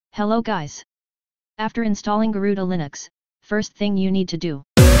Hello guys. After installing Garuda Linux, first thing you need to do.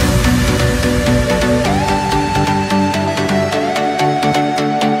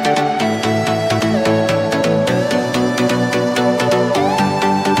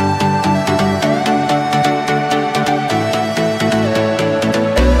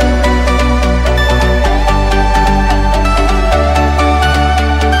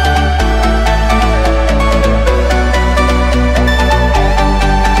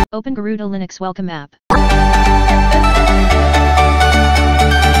 Open Garuda Linux Welcome app.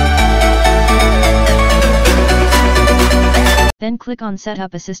 Then click on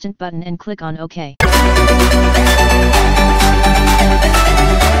Setup Assistant button and click on OK.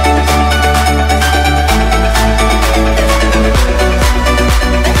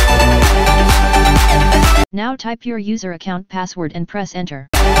 Now type your user account password and press enter.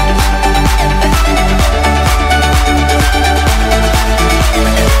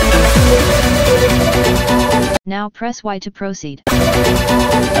 Now press Y to proceed.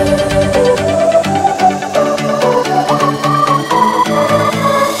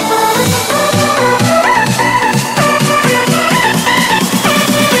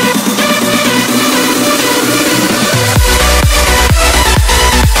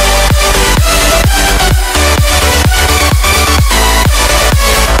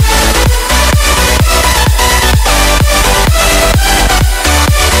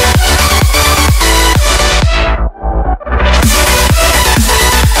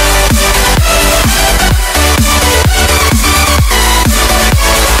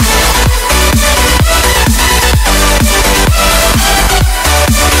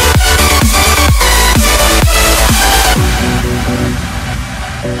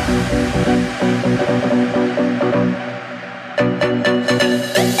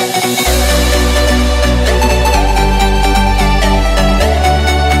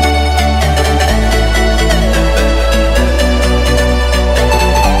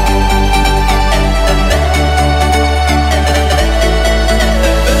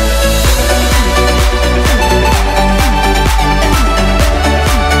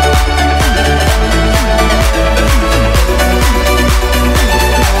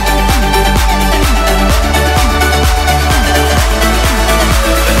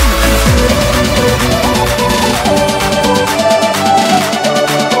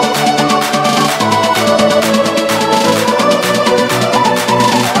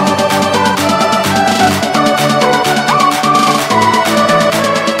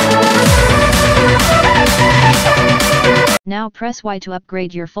 Now press Y to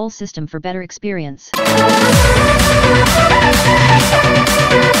upgrade your full system for better experience.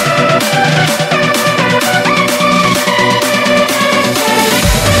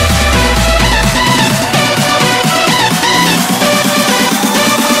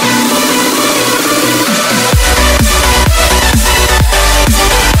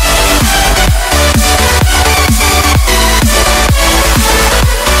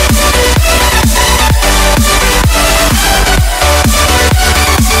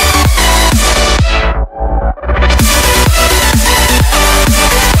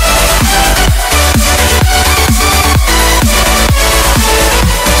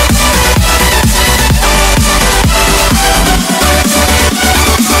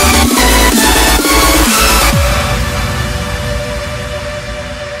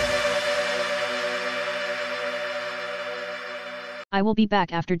 I will be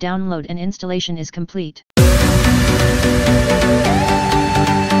back after download and installation is complete.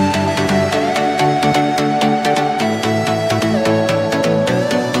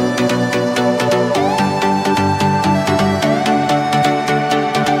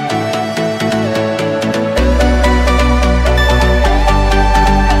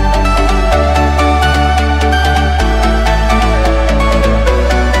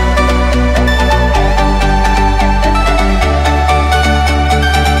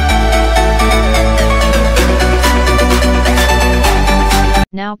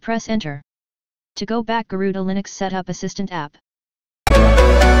 Now press enter. To go back Garuda Linux Setup Assistant app.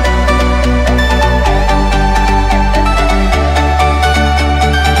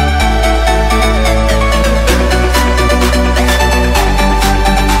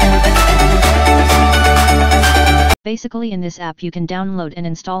 Basically in this app you can download and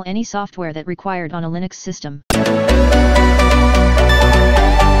install any software that required on a Linux system.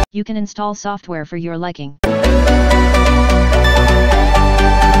 You can install software for your liking.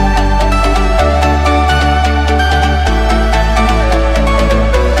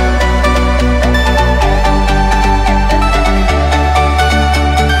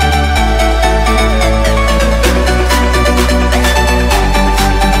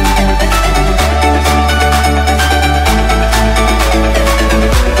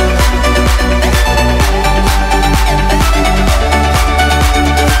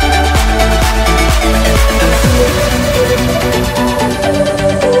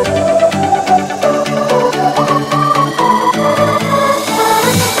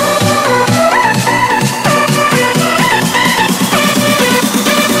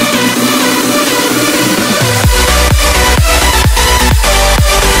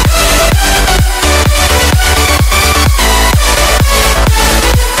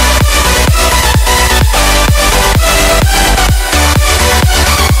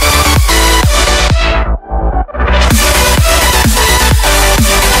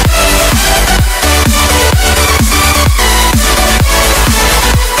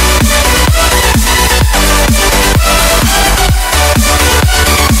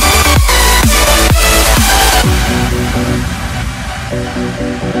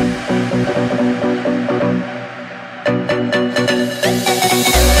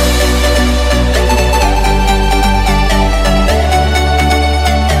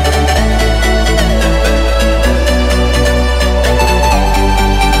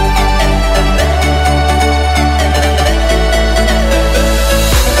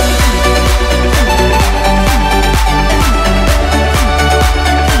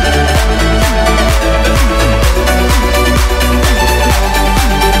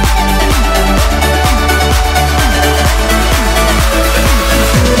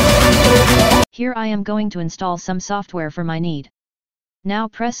 Here I am going to install some software for my need. Now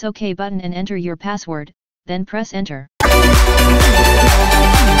press OK button and enter your password, then press enter.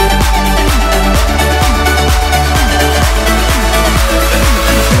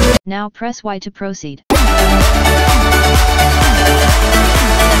 Now press Y to proceed.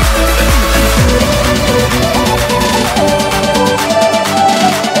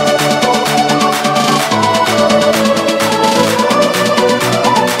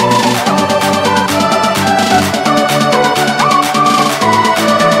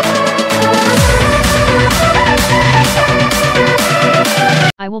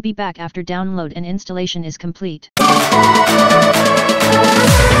 I will be back after download and installation is complete.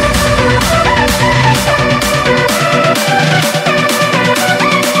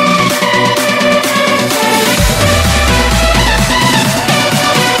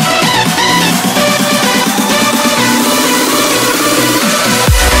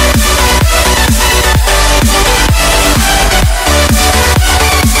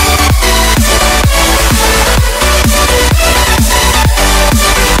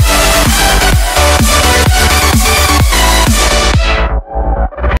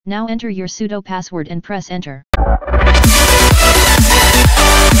 Now enter your sudo password and press enter.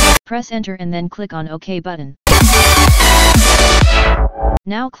 Press enter and then click on OK button.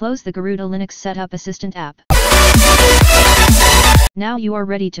 Now close the Garuda Linux Setup Assistant app. Now you are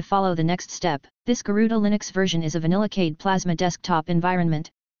ready to follow the next step. This Garuda Linux version is a vanilla CAD Plasma desktop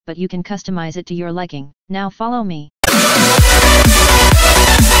environment, but you can customize it to your liking. Now follow me.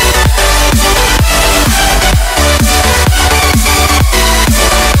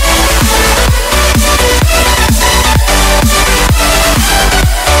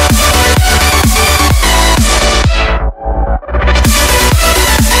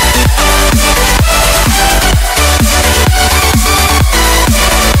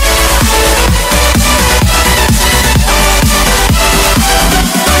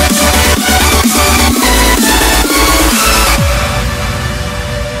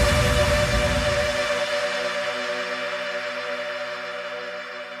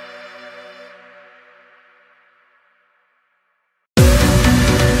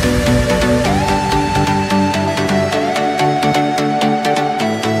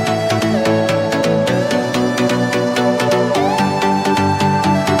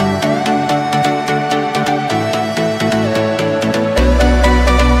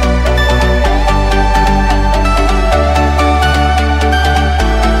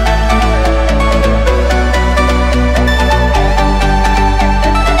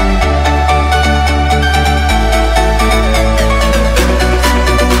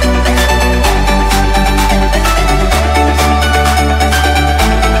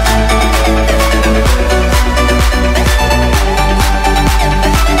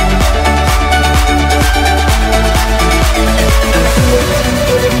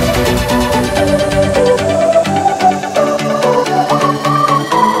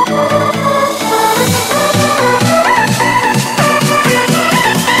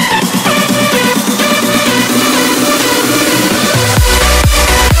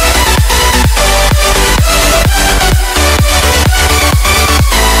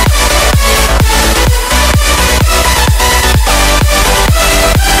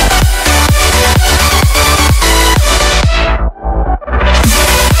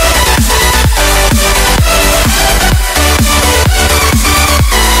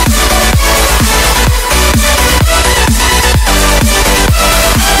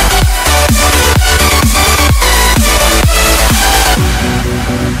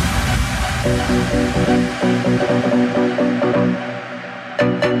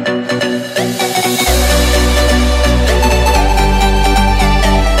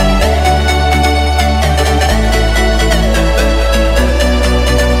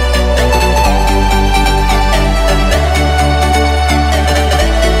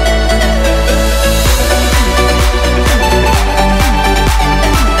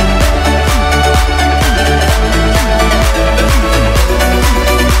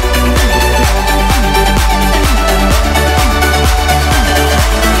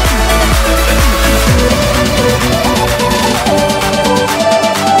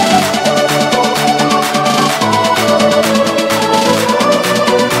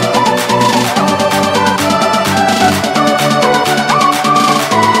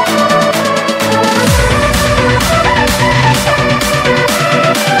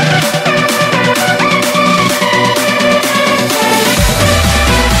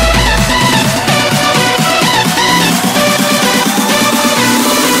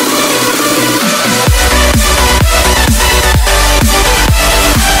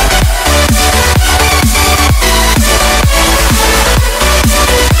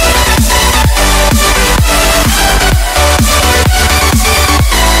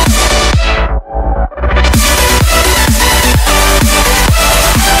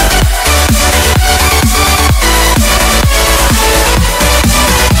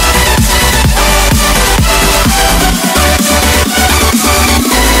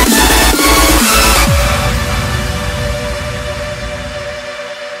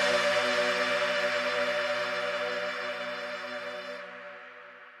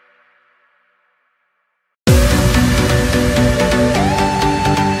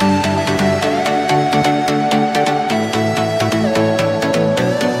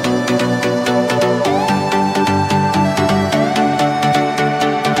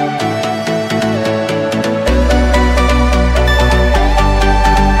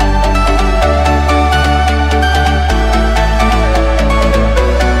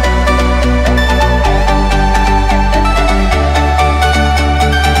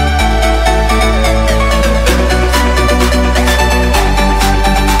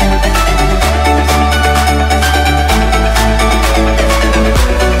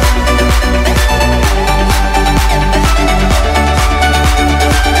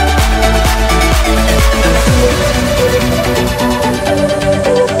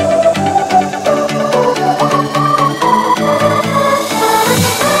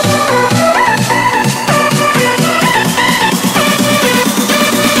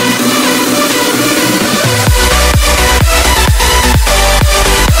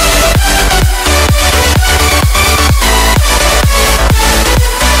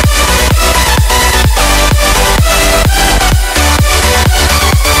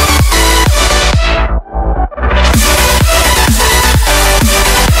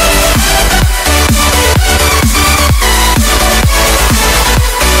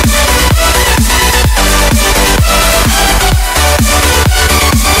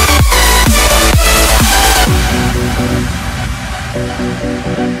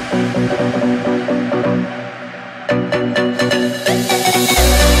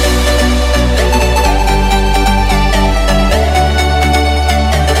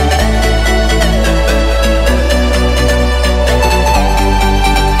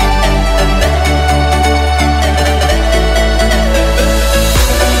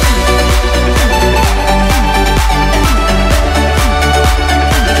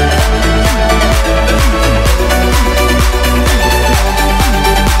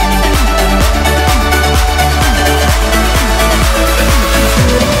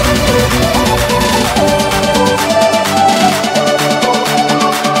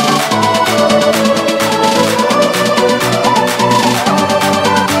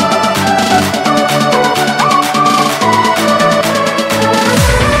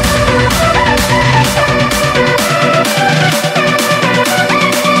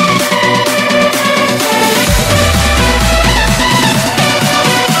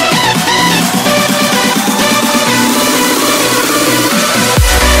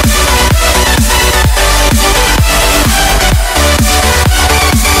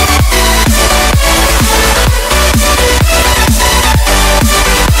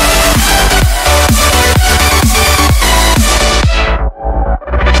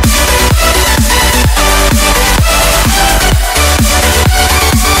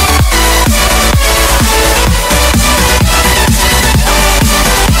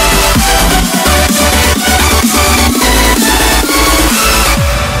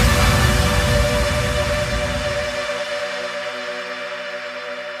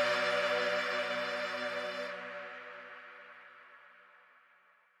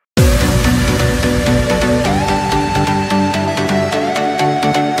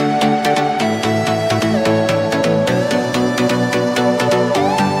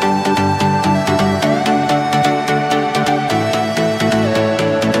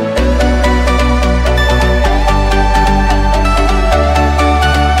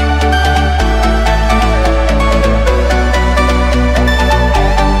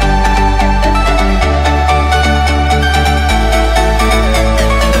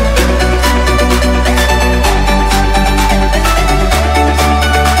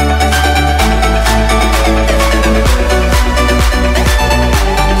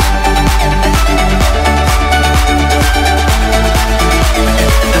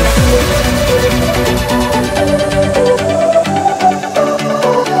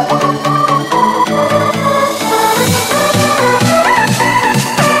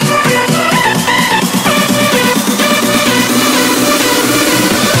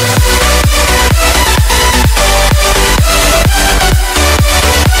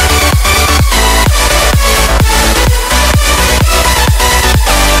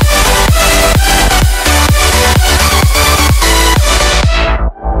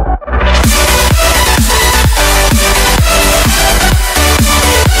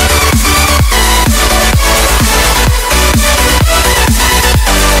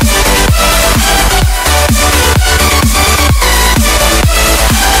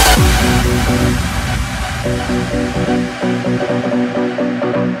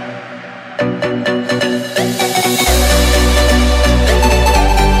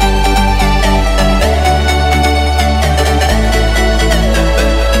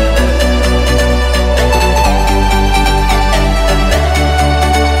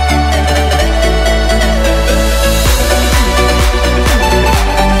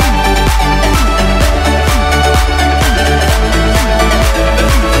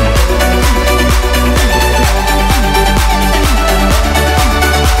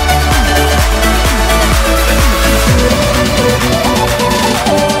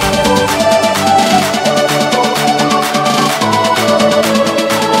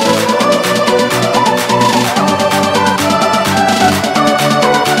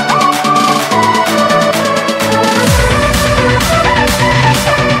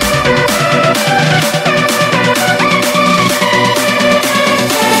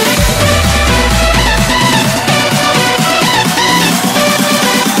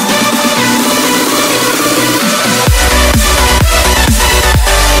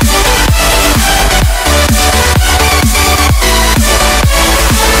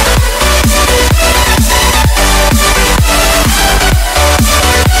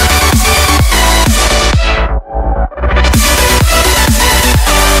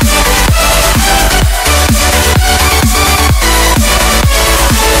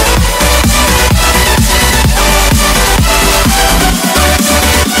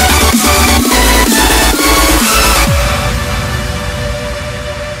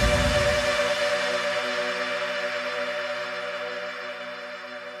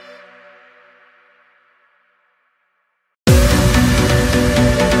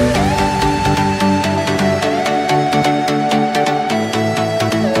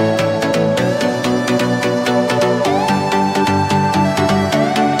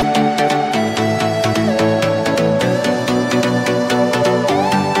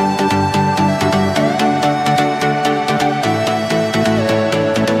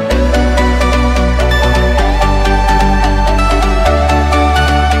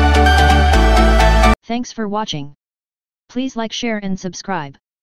 Thanks for watching. Please like, share and subscribe.